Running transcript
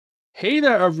Hey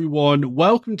there everyone,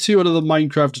 welcome to another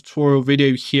Minecraft tutorial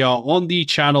video here on the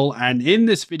channel, and in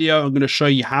this video I'm going to show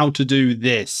you how to do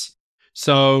this.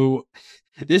 So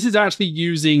this is actually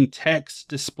using text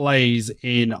displays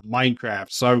in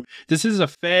Minecraft. So this is a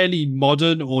fairly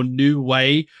modern or new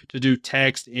way to do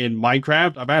text in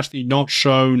Minecraft. I've actually not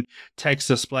shown text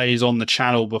displays on the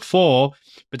channel before,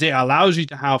 but it allows you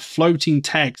to have floating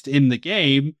text in the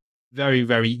game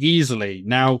very easily.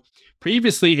 Now,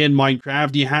 previously in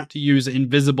Minecraft, you had to use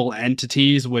invisible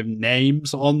entities with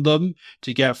names on them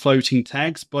to get floating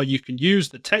text, but you can use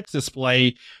the text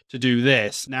display to do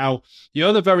this. Now, the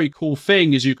other very cool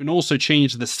thing is you can also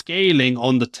change the scaling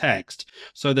on the text.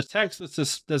 So the text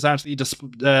that's actually just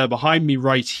behind me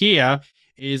right here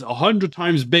is 100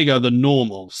 times bigger than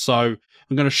normal. So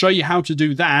I'm going to show you how to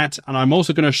do that, and I'm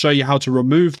also going to show you how to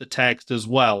remove the text as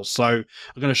well. So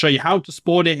I'm going to show you how to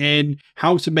spawn it in,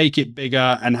 how to make it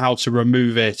bigger, and how to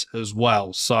remove it as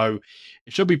well. So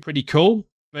it should be pretty cool.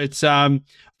 But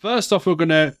first off, we're going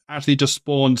to actually just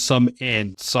spawn some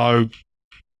in. So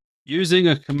using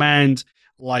a command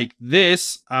like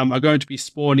this, I'm going to be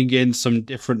spawning in some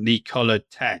differently colored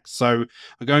text. So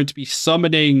I'm going to be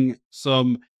summoning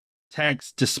some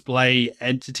text display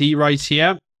entity right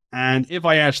here. And if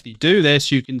I actually do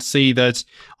this, you can see that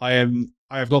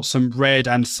I've got some red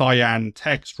and cyan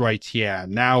text right here.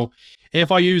 Now,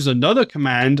 if I use another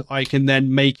command, I can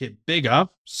then make it bigger.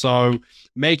 So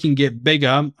making it bigger,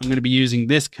 I'm going to be using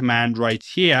this command right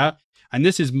here. And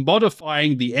this is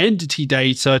modifying the entity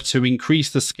data to increase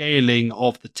the scaling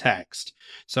of the text.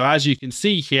 So as you can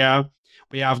see here,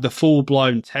 we have the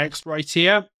full-blown text right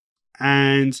here.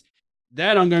 And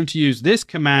then I'm going to use this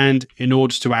command in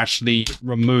order to actually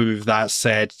remove that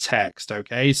said text.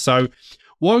 Okay, so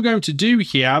what we're going to do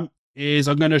here is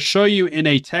I'm going to show you in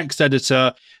a text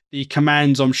editor the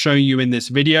commands I'm showing you in this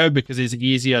video because it's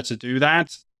easier to do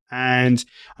that. And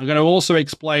I'm going to also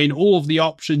explain all of the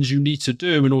options you need to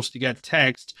do in order to get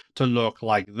text to look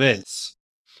like this.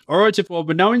 All right, well,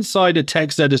 we're now inside a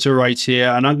text editor right here,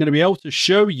 and I'm going to be able to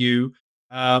show you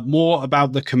more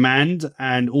about the command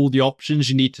and all the options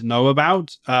you need to know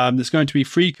about. There's going to be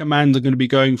 3 commands I'm going to be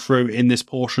going through in this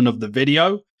portion of the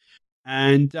video.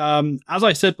 And as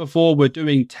I said before, we're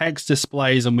doing text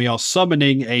displays and we are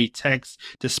summoning a text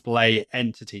display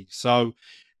entity. So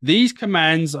these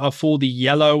commands are for the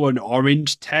yellow and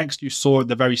orange text you saw at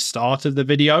the very start of the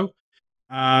video.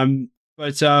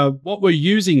 But what we're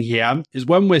using here is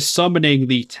when we're summoning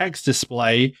the text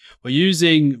display, we're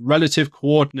using relative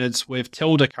coordinates with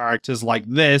tilde characters like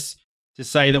this to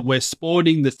say that we're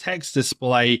spawning the text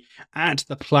display at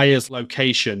the player's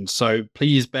location. So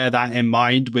please bear that in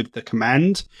mind with the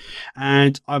command.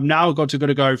 And I've now got to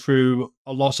go through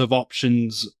a lot of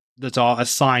options that are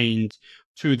assigned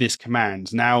to this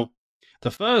command. Now, the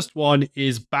first one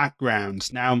is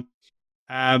background. Now,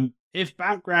 if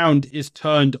background is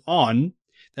turned on,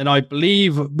 then I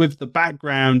believe with the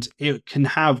background, it can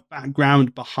have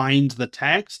background behind the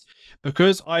text.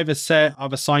 Because I've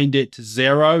assigned it to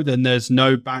 0, then there's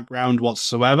no background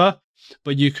whatsoever.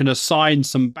 But you can assign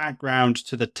some background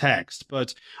to the text.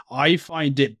 But I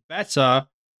find it better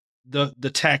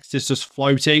the text is just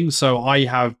floating, so I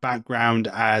have background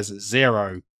as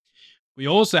 0. We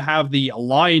also have the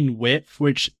line width,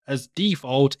 which as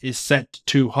default is set to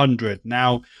 200.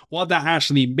 Now, what that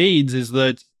actually means is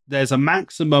that there's a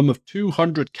maximum of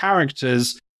 200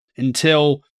 characters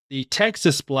until the text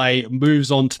display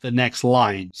moves on to the next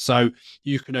line. So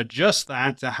you can adjust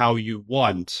that to how you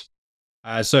want.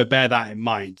 So bear that in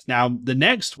mind. Now, the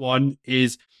next one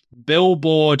is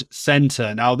billboard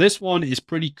center. Now, this one is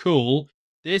pretty cool.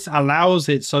 This allows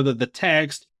it so that the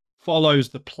text follows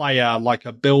the player like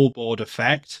a billboard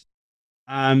effect.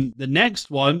 The next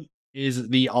one is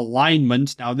the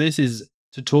alignment. Now, this is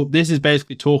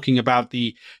basically talking about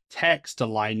the text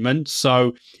alignment.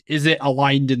 So is it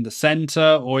aligned in the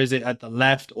center, or is it at the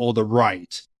left or the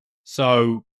right?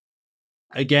 So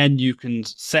again, you can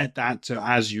set that to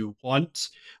as you want.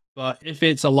 But if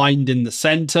it's aligned in the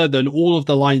center, then all of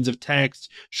the lines of text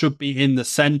should be in the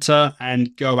center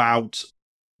and go out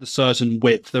the certain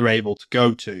width they're able to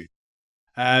go to.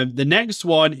 The next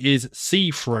one is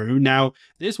see-through. Now,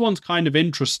 this one's kind of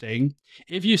interesting.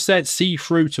 If you set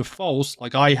see-through to false,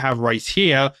 like I have right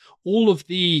here, all of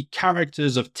the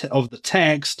characters of the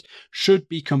text should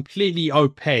be completely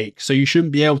opaque, so you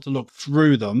shouldn't be able to look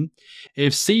through them.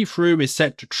 If see-through is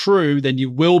set to true, then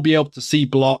you will be able to see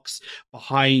blocks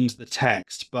behind the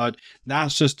text, but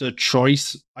that's just a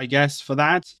choice, I guess, for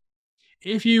that.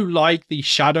 If you like the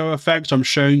shadow effect I'm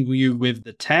showing you with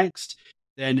the text,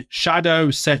 then shadow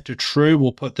set to true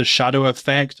will put the shadow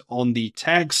effect on the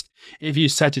text. If you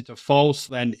set it to false,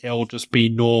 then it'll just be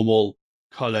normal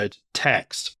colored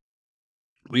text.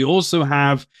 We also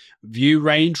have view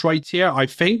range right here. I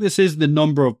think this is the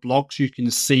number of blocks you can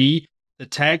see the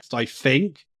text, I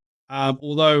think.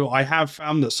 Although I have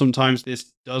found that sometimes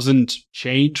this doesn't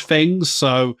change things.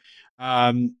 So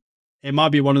it might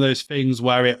be one of those things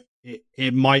where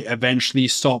it might eventually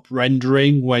stop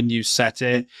rendering when you set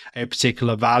it a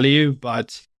particular value,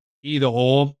 but either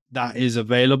or, that is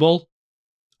available.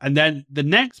 And then the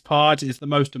next part is the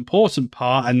most important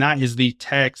part, and that is the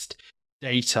text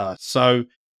data. So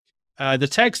the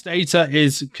text data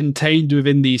is contained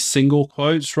within these single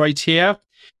quotes right here.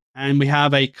 And we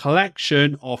have a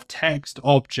collection of text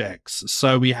objects.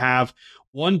 So we have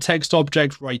one text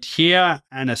object right here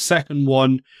and a second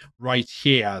one right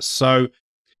here. So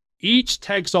each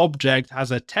text object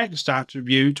has a text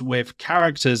attribute with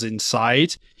characters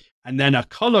inside, and then a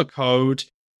color code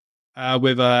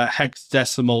with a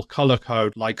hexadecimal color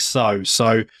code like so.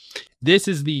 So this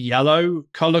is the yellow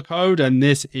color code and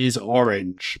this is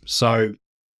orange. So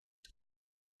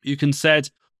you can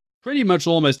set pretty much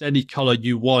almost any color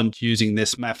you want using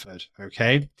this method,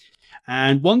 okay?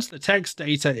 And once the text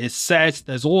data is set,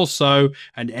 there's also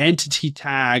an entity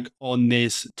tag on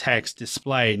this text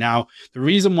display. Now, the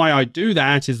reason why I do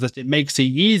that is that it makes it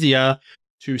easier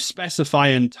to specify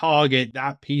and target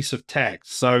that piece of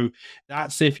text. So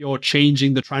that's if you're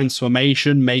changing the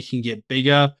transformation, making it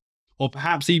bigger, or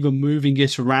perhaps even moving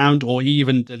it around or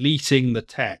even deleting the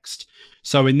text.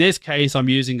 So in this case, I'm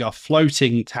using a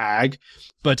floating tag,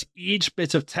 but each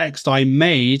bit of text I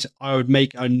made, I would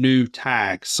make a new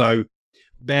tag. So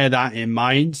bear that in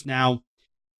mind. Now,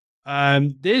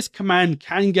 this command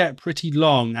can get pretty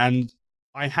long, and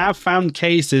I have found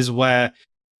cases where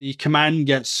the command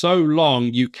gets so long,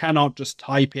 you cannot just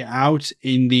type it out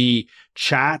in the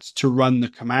chat to run the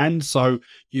command. So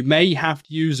you may have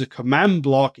to use a command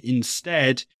block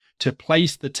instead to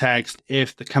place the text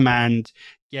if the command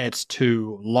gets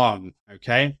too long,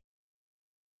 okay?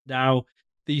 Now,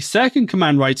 the second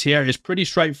command right here is pretty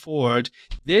straightforward.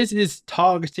 This is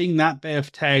targeting that bit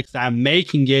of text and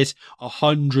making it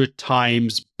 100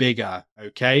 times bigger,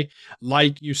 okay?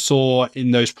 Like you saw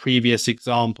in those previous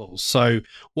examples. So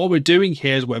what we're doing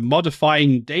here is we're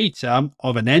modifying data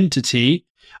of an entity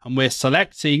and we're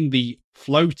selecting the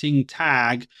floating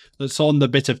tag that's on the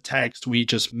bit of text we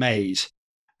just made.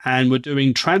 And we're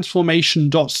doing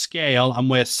transformation.scale and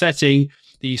we're setting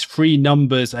these three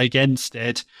numbers against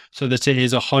it so that it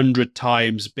is 100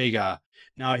 times bigger.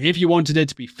 Now, if you wanted it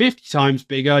to be 50 times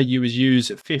bigger, you would use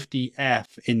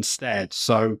 50F instead.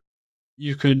 So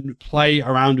you can play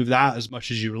around with that as much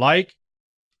as you like.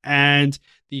 And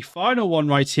the final one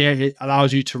right here, it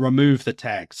allows you to remove the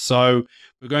text. So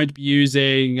we're going to be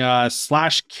using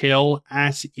 /kill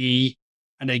 @e,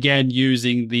 and again,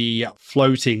 using the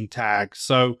floating tag.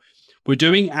 So we're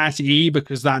doing @e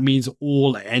because that means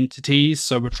all entities.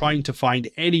 So we're trying to find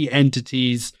any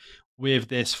entities with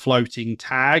this floating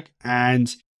tag.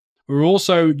 And we're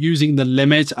also using the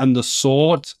limit and the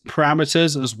sort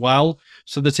parameters as well,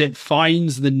 so that it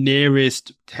finds the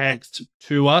nearest text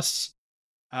to us,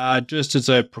 just as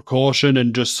a precaution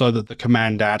and just so that the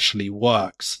command actually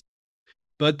works.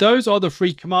 But those are the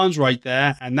three commands right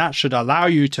there, and that should allow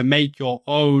you to make your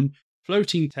own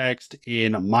floating text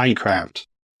in Minecraft.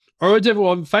 Alright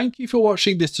everyone, thank you for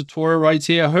watching this tutorial right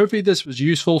here. Hopefully this was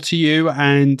useful to you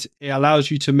and it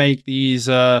allows you to make these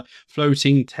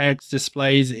floating text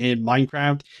displays in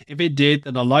Minecraft. If it did,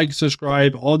 then a like,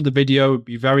 subscribe on the video would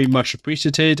be very much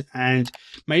appreciated, and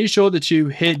make sure that you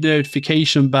hit the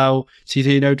notification bell to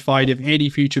be notified of any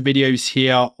future videos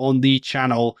here on the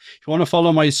channel. If you want to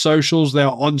follow my socials, they're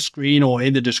on screen or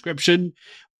in the description.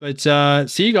 But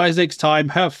see you guys next time.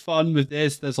 Have fun with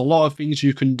this. There's a lot of things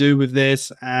you can do with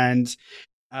this, and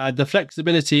the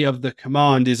flexibility of the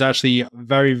command is actually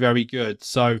very, very good.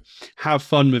 So have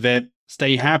fun with it.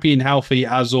 Stay happy and healthy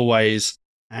as always,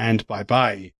 and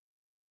bye-bye.